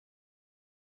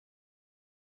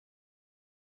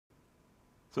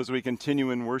So as we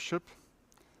continue in worship,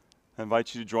 I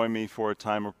invite you to join me for a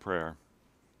time of prayer.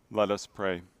 Let us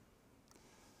pray.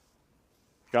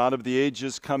 God of the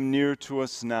ages, come near to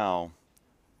us now.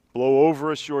 Blow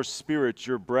over us your Spirit,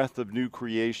 your breath of new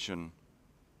creation.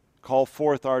 Call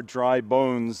forth our dry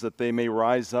bones that they may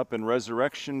rise up in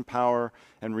resurrection power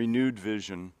and renewed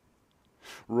vision.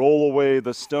 Roll away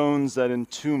the stones that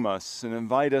entomb us and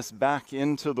invite us back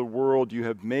into the world you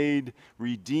have made,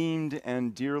 redeemed,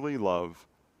 and dearly love.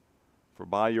 For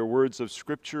by your words of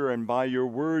Scripture and by your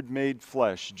word made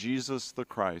flesh, Jesus the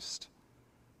Christ,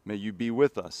 may you be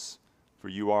with us, for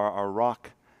you are our rock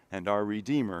and our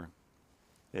Redeemer.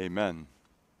 Amen.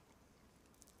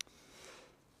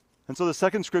 And so the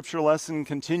second scripture lesson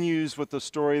continues with the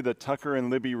story that Tucker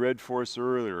and Libby read for us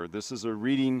earlier. This is a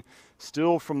reading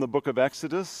still from the book of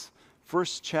Exodus,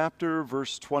 first chapter,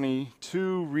 verse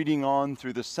 22, reading on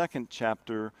through the second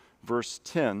chapter, verse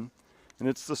 10. And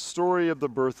it's the story of the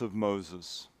birth of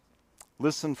Moses.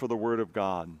 Listen for the word of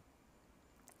God.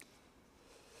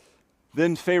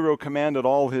 Then Pharaoh commanded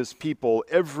all his people,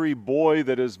 "Every boy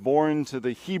that is born to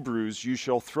the Hebrews you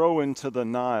shall throw into the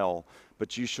Nile,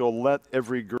 but you shall let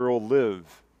every girl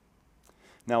live."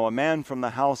 Now a man from the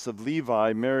house of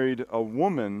Levi married a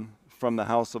woman from the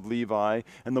house of Levi,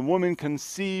 and the woman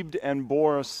conceived and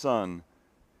bore a son.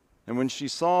 And when she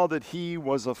saw that he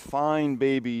was a fine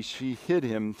baby, she hid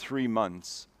him 3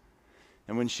 months.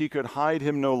 And when she could hide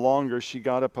him no longer, she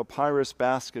got a papyrus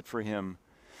basket for him.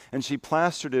 And she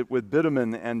plastered it with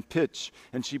bitumen and pitch,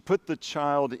 and she put the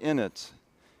child in it.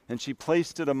 And she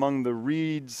placed it among the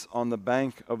reeds on the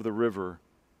bank of the river.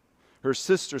 Her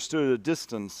sister stood at a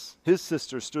distance. His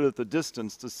sister stood at the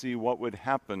distance to see what would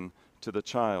happen to the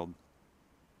child.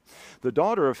 The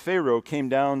daughter of Pharaoh came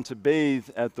down to bathe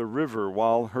at the river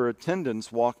while her attendants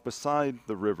walked beside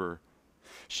the river.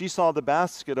 She saw the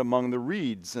basket among the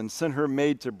reeds and sent her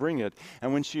maid to bring it.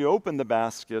 And when she opened the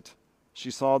basket,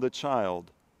 she saw the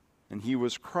child, and he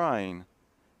was crying,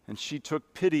 and she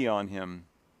took pity on him.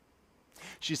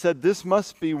 She said, "This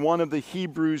must be one of the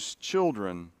Hebrews'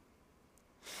 children."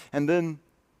 And then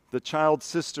the child's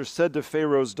sister said to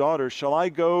Pharaoh's daughter, "Shall I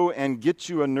go and get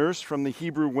you a nurse from the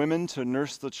Hebrew women to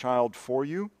nurse the child for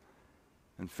you?"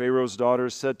 And Pharaoh's daughter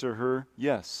said to her,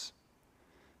 "Yes."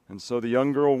 And so the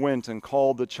young girl went and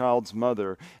called the child's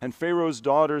mother. And Pharaoh's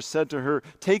daughter said to her,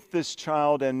 "Take this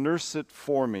child and nurse it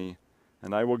for me,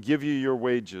 and I will give you your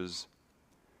wages."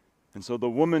 And so the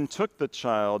woman took the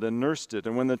child and nursed it.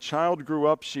 And when the child grew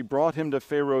up, she brought him to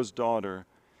Pharaoh's daughter.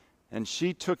 And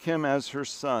she took him as her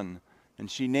son,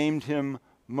 and she named him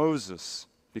Moses,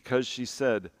 because she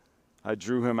said, "I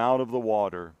drew him out of the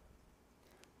water."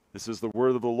 This is the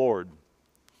word of the Lord.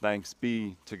 Thanks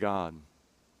be to God.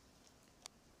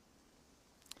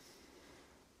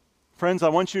 Friends, I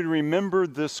want you to remember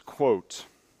this quote.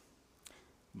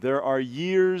 There are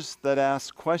years that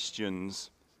ask questions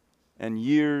and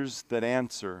years that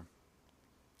answer.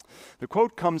 The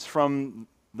quote comes from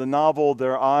the novel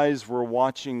Their Eyes Were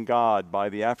Watching God by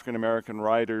the African-American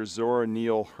writer Zora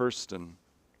Neale Hurston.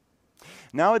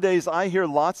 Nowadays, I hear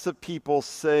lots of people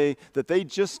say that they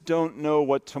just don't know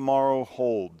what tomorrow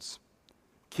holds.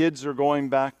 Kids are going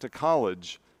back to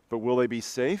college, but will they be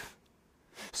safe?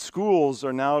 Schools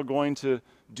are now going to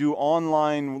do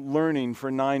online learning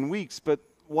for 9 weeks, but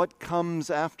what comes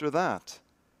after that?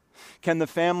 Can the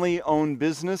family-owned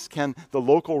business, can the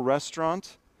local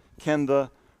restaurant, can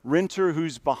the renter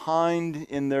who's behind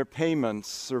in their payments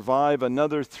survive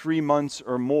another 3 months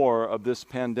or more of this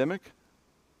pandemic?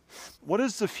 What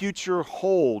does the future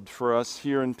hold for us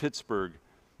here in Pittsburgh,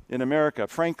 in America,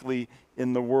 frankly,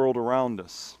 in the world around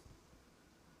us?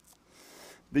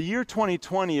 The year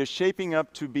 2020 is shaping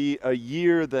up to be a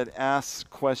year that asks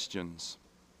questions.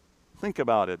 Think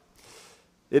about it.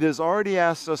 It has already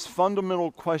asked us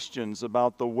fundamental questions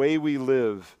about the way we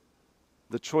live,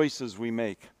 the choices we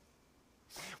make.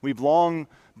 We've long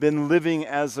been living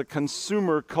as a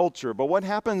consumer culture, but what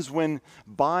happens when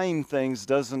buying things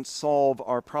doesn't solve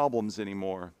our problems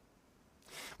anymore?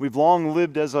 We've long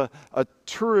lived as a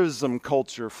tourism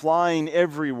culture, flying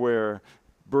everywhere,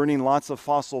 burning lots of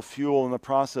fossil fuel in the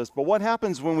process. But what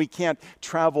happens when we can't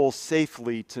travel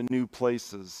safely to new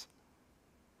places?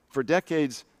 For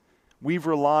decades, we've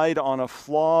relied on a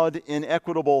flawed,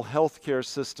 inequitable healthcare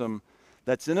system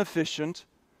that's inefficient,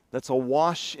 that's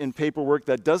awash in paperwork,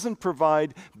 that doesn't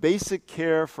provide basic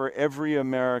care for every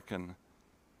American.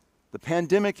 The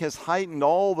pandemic has heightened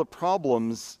all the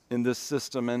problems in this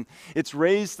system, and it's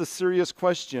raised the serious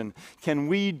question, can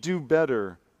we do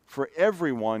better for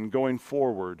everyone going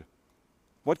forward?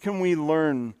 What can we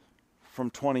learn from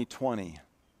 2020?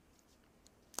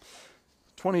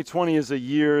 2020 is a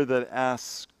year that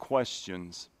asks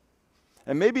questions.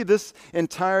 And maybe this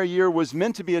entire year was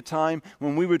meant to be a time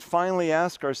when we would finally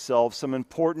ask ourselves some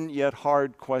important yet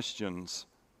hard questions.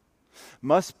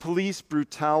 Must police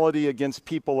brutality against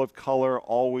people of color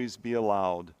always be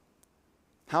allowed?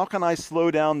 How can I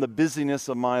slow down the busyness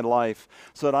of my life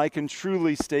so that I can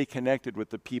truly stay connected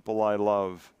with the people I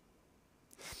love?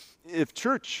 If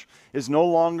church is no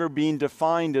longer being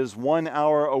defined as 1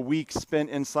 hour a week spent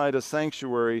inside a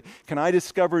sanctuary, can I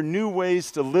discover new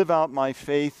ways to live out my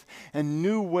faith and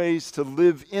new ways to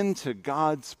live into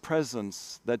God's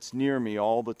presence that's near me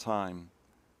all the time?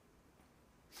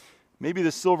 Maybe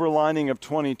the silver lining of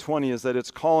 2020 is that it's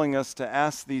calling us to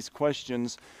ask these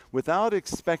questions without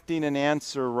expecting an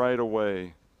answer right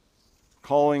away.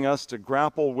 Calling us to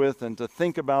grapple with and to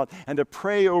think about and to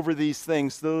pray over these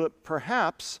things so that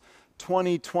perhaps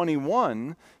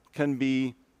 2021 can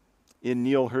be, in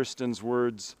Neil Hurston's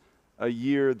words, a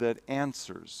year that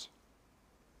answers.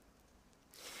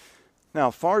 Now,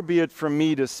 far be it from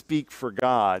me to speak for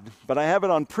God, but I have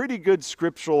it on pretty good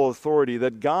scriptural authority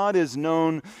that God is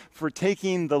known for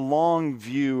taking the long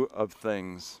view of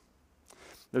things.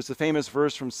 There's a famous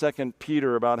verse from 2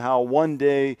 Peter about how one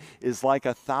day is like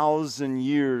 1,000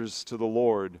 years to the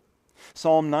Lord.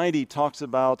 Psalm 90 talks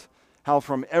about how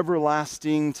from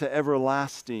everlasting to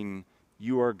everlasting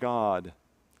you are God.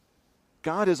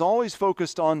 God is always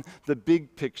focused on the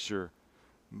big picture,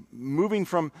 moving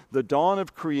from the dawn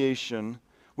of creation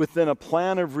within a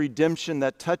plan of redemption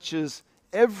that touches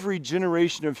every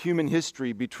generation of human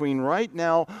history between right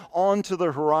now on to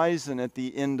the horizon at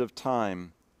the end of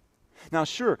time. Now,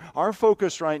 sure, our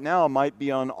focus right now might be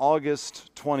on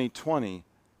August 2020.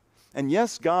 And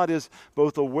yes, God is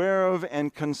both aware of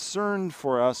and concerned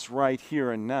for us right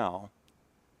here and now.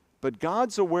 But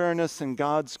God's awareness and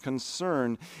God's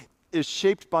concern is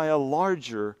shaped by a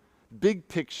larger,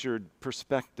 big-pictured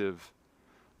perspective,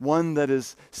 one that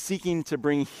is seeking to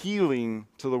bring healing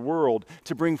to the world,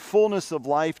 to bring fullness of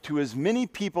life to as many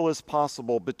people as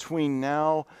possible between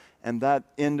now and that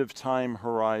end-of-time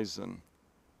horizon.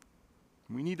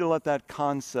 We need to let that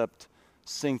concept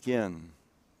sink in.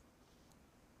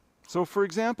 So, for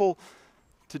example,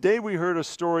 today we heard a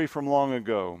story from long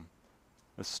ago,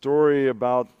 a story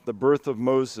about the birth of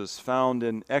Moses found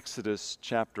in Exodus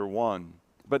chapter 1.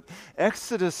 But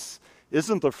Exodus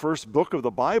isn't the first book of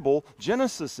the Bible,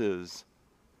 Genesis is.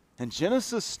 And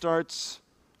Genesis starts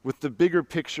with the bigger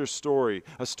picture story,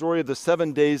 a story of the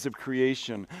 7 days of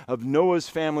creation, of Noah's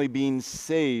family being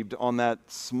saved on that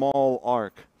small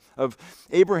ark, of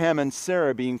Abraham and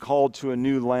Sarah being called to a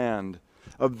new land,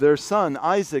 of their son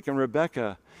Isaac and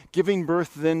Rebekah giving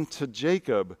birth then to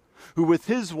Jacob, who with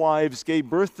his wives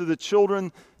gave birth to the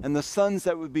children and the sons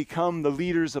that would become the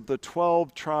leaders of the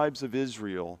 12 tribes of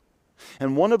Israel.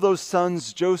 And one of those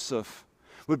sons, Joseph,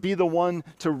 would be the one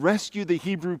to rescue the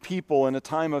Hebrew people in a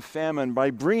time of famine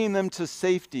by bringing them to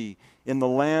safety in the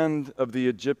land of the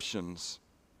Egyptians.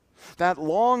 That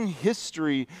long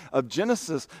history of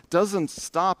Genesis doesn't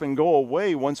stop and go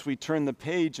away once we turn the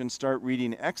page and start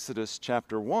reading Exodus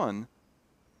chapter 1.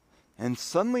 And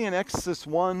suddenly in Exodus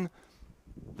 1,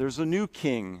 there's a new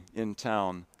king in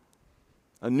town,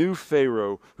 a new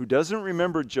Pharaoh who doesn't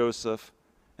remember Joseph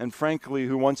and frankly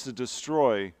who wants to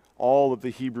destroy all of the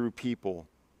Hebrew people.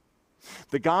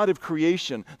 The God of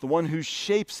creation, the one who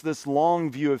shapes this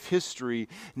long view of history,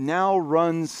 now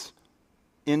runs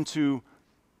into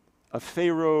a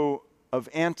Pharaoh of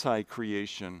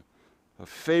anti-creation, a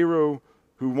Pharaoh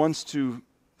who wants to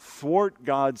thwart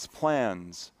God's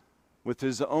plans with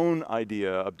his own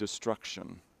idea of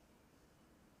destruction.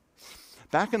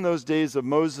 Back in those days of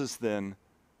Moses then,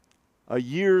 a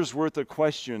year's worth of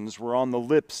questions were on the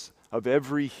lips of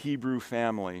every Hebrew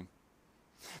family.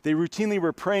 They routinely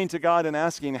were praying to God and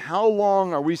asking, how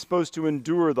long are we supposed to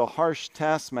endure the harsh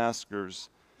taskmasters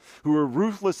who are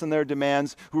ruthless in their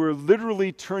demands, who are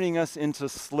literally turning us into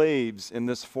slaves in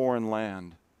this foreign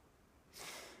land?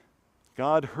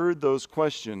 God heard those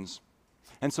questions,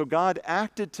 and so God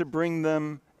acted to bring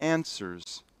them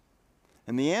answers.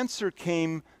 And the answer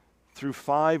came through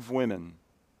 5 women,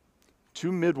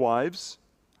 2 midwives,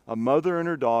 a mother and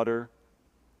her daughter,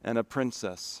 and a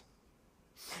princess.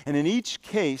 And in each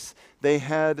case, they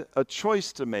had a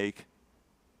choice to make,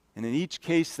 and in each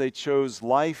case, they chose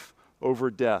life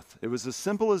over death. It was as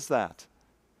simple as that.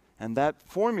 And that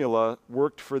formula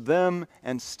worked for them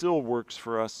and still works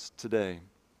for us today.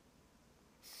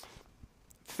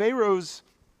 Pharaoh's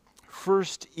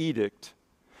first edict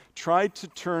tried to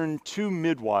turn 2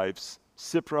 midwives,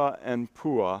 Sipra and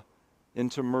Puah,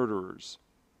 into murderers.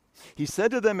 He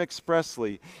said to them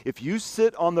expressly, "If you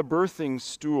sit on the birthing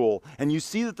stool and you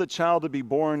see that the child to be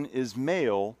born is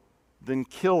male, then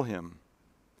kill him."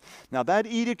 Now that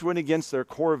edict went against their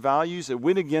core values. It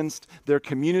went against their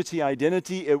community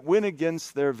identity. It went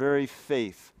against their very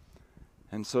faith.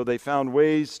 And so they found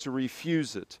ways to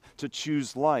refuse it, to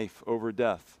choose life over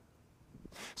death.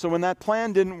 So when that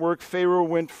plan didn't work, Pharaoh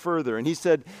went further, and he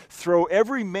said, "Throw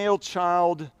every male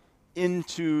child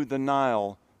into the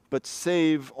Nile, but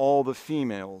save all the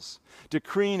females,"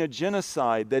 decreeing a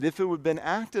genocide that, if it had been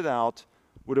acted out,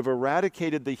 would have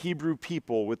eradicated the Hebrew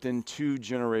people within 2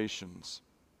 generations.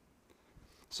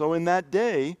 So in that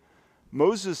day,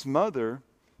 Moses' mother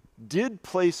did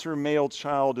place her male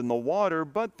child in the water,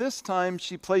 but this time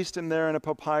she placed him there in a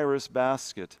papyrus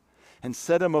basket and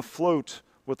set him afloat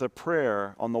with a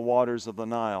prayer on the waters of the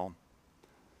Nile.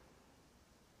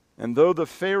 And though the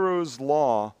Pharaoh's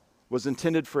law was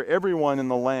intended for everyone in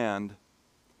the land,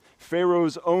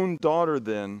 Pharaoh's own daughter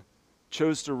then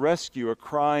chose to rescue a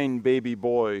crying baby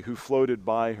boy who floated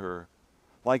by her,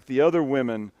 like the other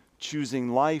women choosing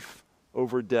life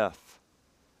over death,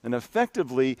 and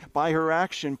effectively, by her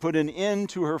action, put an end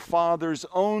to her father's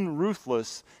own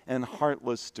ruthless and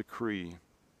heartless decree.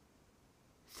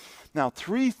 Now,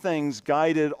 3 things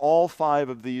guided all 5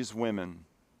 of these women: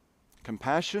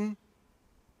 compassion,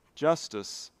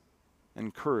 justice,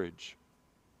 and courage.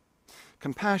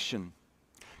 Compassion.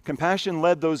 Compassion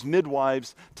led those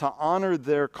midwives to honor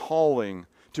their calling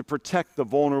to protect the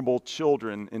vulnerable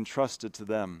children entrusted to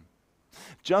them.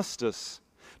 Justice.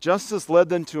 Justice led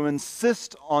them to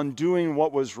insist on doing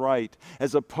what was right,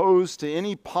 as opposed to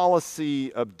any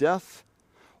policy of death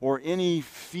or any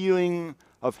feeling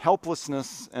of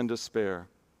helplessness and despair.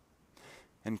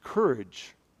 And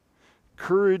courage.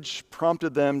 Courage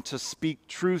prompted them to speak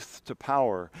truth to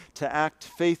power, to act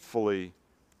faithfully,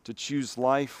 to choose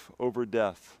life over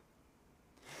death.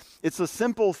 It's a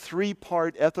simple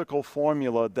 3-part ethical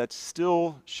formula that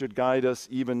still should guide us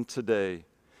even today.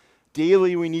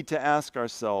 Daily we need to ask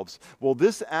ourselves, will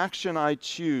this action I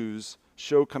choose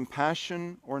show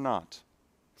compassion or not?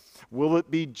 Will it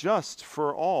be just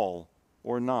for all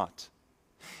or not?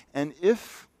 And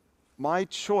if my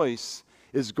choice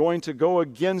is going to go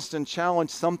against and challenge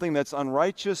something that's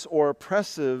unrighteous or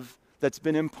oppressive that's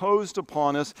been imposed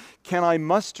upon us, can I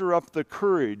muster up the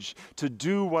courage to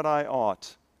do what I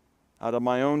ought out of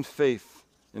my own faith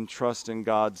and trust in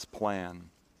God's plan?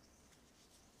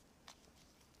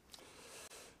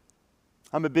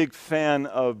 I'm a big fan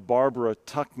of Barbara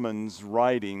Tuchman's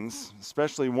writings,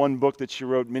 especially one book that she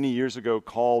wrote many years ago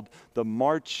called The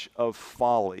March of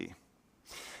Folly.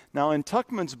 Now, in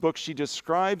Tuchman's book, she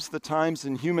describes the times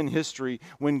in human history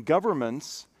when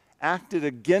governments acted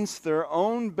against their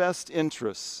own best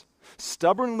interests,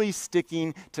 stubbornly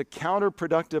sticking to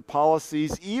counterproductive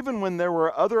policies even when there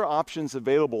were other options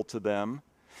available to them,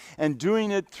 and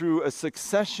doing it through a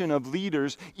succession of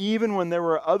leaders even when there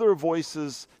were other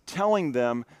voices telling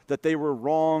them that they were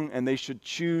wrong and they should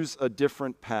choose a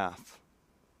different path.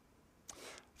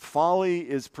 Folly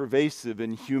is pervasive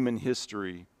in human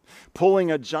history. Pulling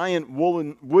a giant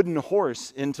wooden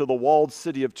horse into the walled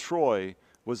city of Troy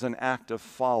was an act of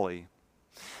folly.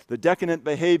 The decadent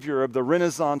behavior of the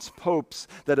Renaissance popes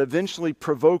that eventually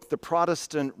provoked the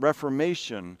Protestant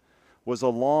Reformation was a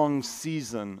long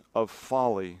season of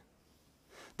folly.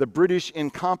 The British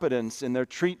incompetence in their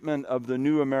treatment of the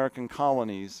new American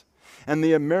colonies and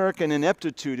the American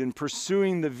ineptitude in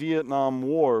pursuing the Vietnam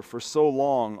War for so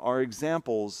long are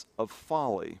examples of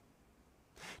folly.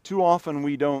 Too often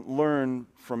we don't learn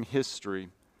from history.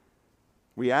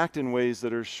 We act in ways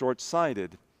that are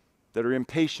short-sighted, that are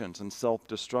impatient and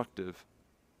self-destructive.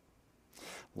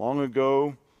 Long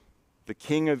ago, the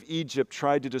king of Egypt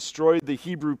tried to destroy the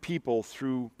Hebrew people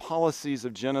through policies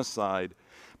of genocide,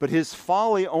 but his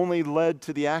folly only led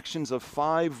to the actions of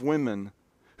 5 women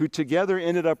who together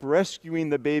ended up rescuing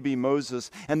the baby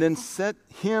Moses and then set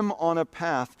him on a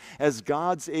path as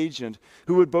God's agent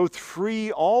who would both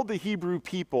free all the Hebrew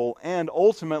people and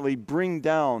ultimately bring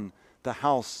down the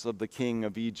house of the king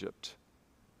of Egypt.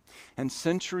 And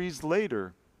centuries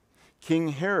later, King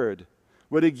Herod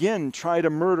would again try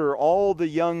to murder all the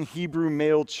young Hebrew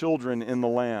male children in the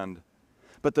land.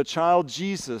 But the child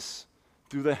Jesus,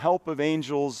 through the help of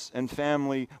angels and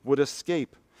family, would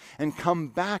escape and come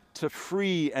back to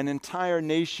free an entire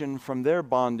nation from their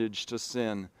bondage to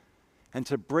sin and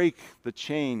to break the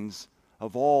chains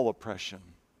of all oppression.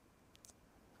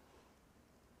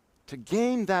 To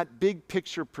gain that big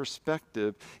picture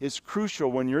perspective is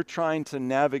crucial when you're trying to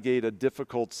navigate a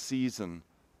difficult season,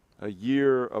 a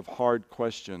year of hard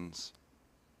questions.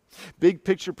 Big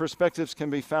picture perspectives can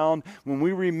be found when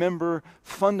we remember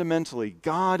fundamentally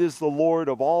God is the Lord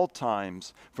of all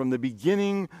times, from the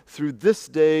beginning through this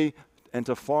day and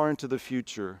to far into the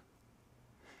future.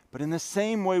 But in the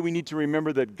same way, we need to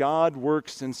remember that God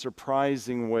works in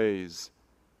surprising ways,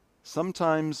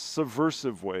 sometimes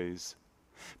subversive ways,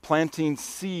 planting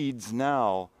seeds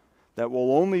now that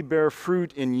will only bear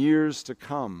fruit in years to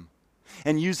come,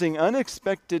 and using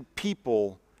unexpected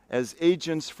people as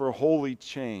agents for holy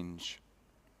change.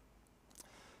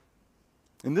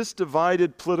 In this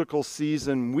divided political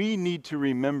season, we need to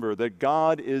remember that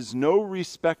God is no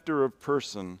respecter of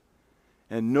person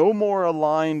and no more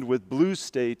aligned with blue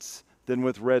states than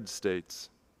with red states.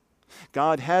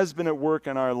 God has been at work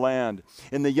in our land,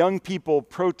 in the young people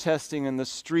protesting in the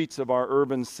streets of our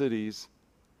urban cities,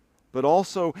 but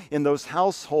also in those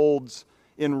households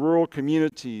in rural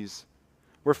communities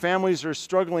where families are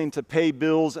struggling to pay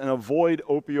bills and avoid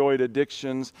opioid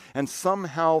addictions and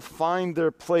somehow find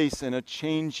their place in a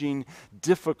changing,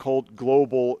 difficult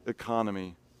global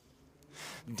economy.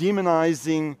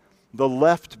 Demonizing the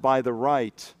left by the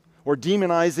right, or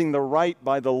demonizing the right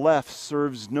by the left,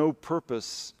 serves no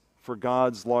purpose for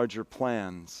God's larger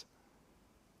plans.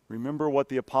 Remember what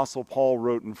the Apostle Paul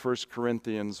wrote in 1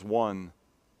 Corinthians 1.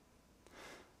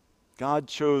 God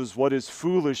chose what is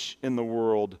foolish in the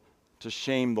world to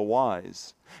shame the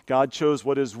wise. God chose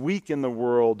what is weak in the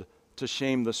world to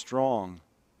shame the strong.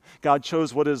 God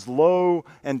chose what is low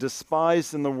and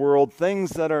despised in the world,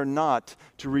 things that are not,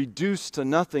 to reduce to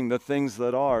nothing the things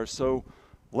that are. So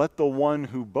let the one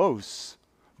who boasts,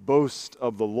 boast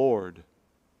of the Lord.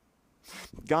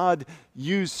 God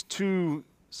used two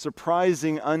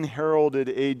surprising unheralded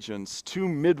agents, two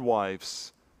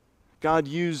midwives. God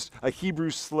used a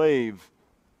Hebrew slave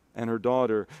and her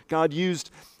daughter. God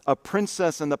used a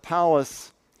princess in the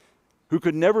palace who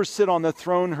could never sit on the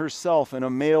throne herself in a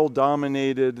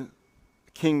male-dominated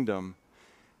kingdom,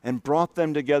 and brought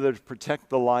them together to protect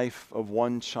the life of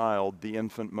one child, the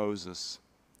infant Moses.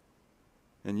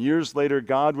 And years later,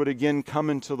 God would again come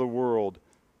into the world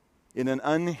in an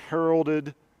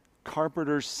unheralded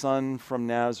carpenter's son from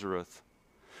Nazareth,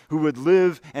 who would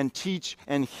live and teach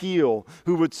and heal,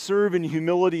 who would serve in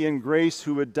humility and grace,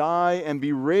 who would die and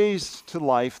be raised to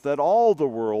life that all the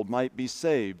world might be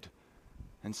saved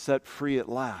and set free at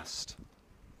last.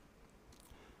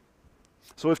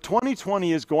 So if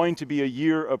 2020 is going to be a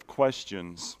year of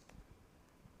questions,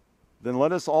 then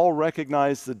let us all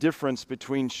recognize the difference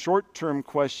between short-term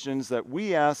questions that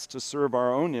we ask to serve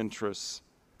our own interests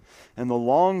and the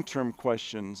long-term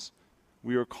questions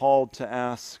we are called to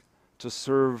ask to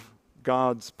serve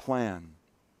God's plan.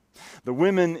 The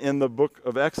women in the book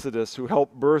of Exodus who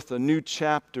helped birth a new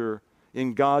chapter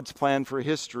in God's plan for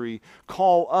history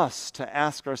call us to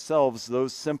ask ourselves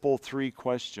those simple three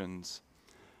questions.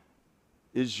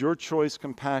 Is your choice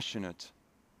compassionate?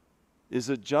 Is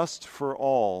it just for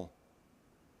all?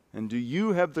 And do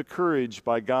you have the courage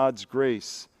by God's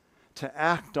grace to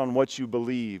act on what you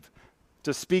believe,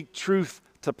 to speak truth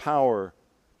to power,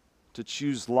 to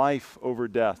choose life over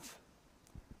death?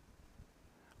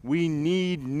 We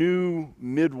need new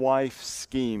midwife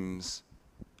schemes.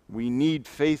 We need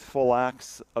faithful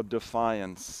acts of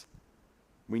defiance.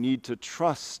 We need to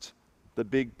trust the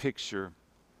big picture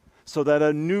so that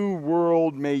a new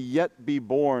world may yet be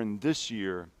born this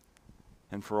year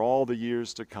and for all the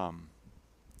years to come.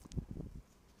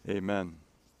 Amen.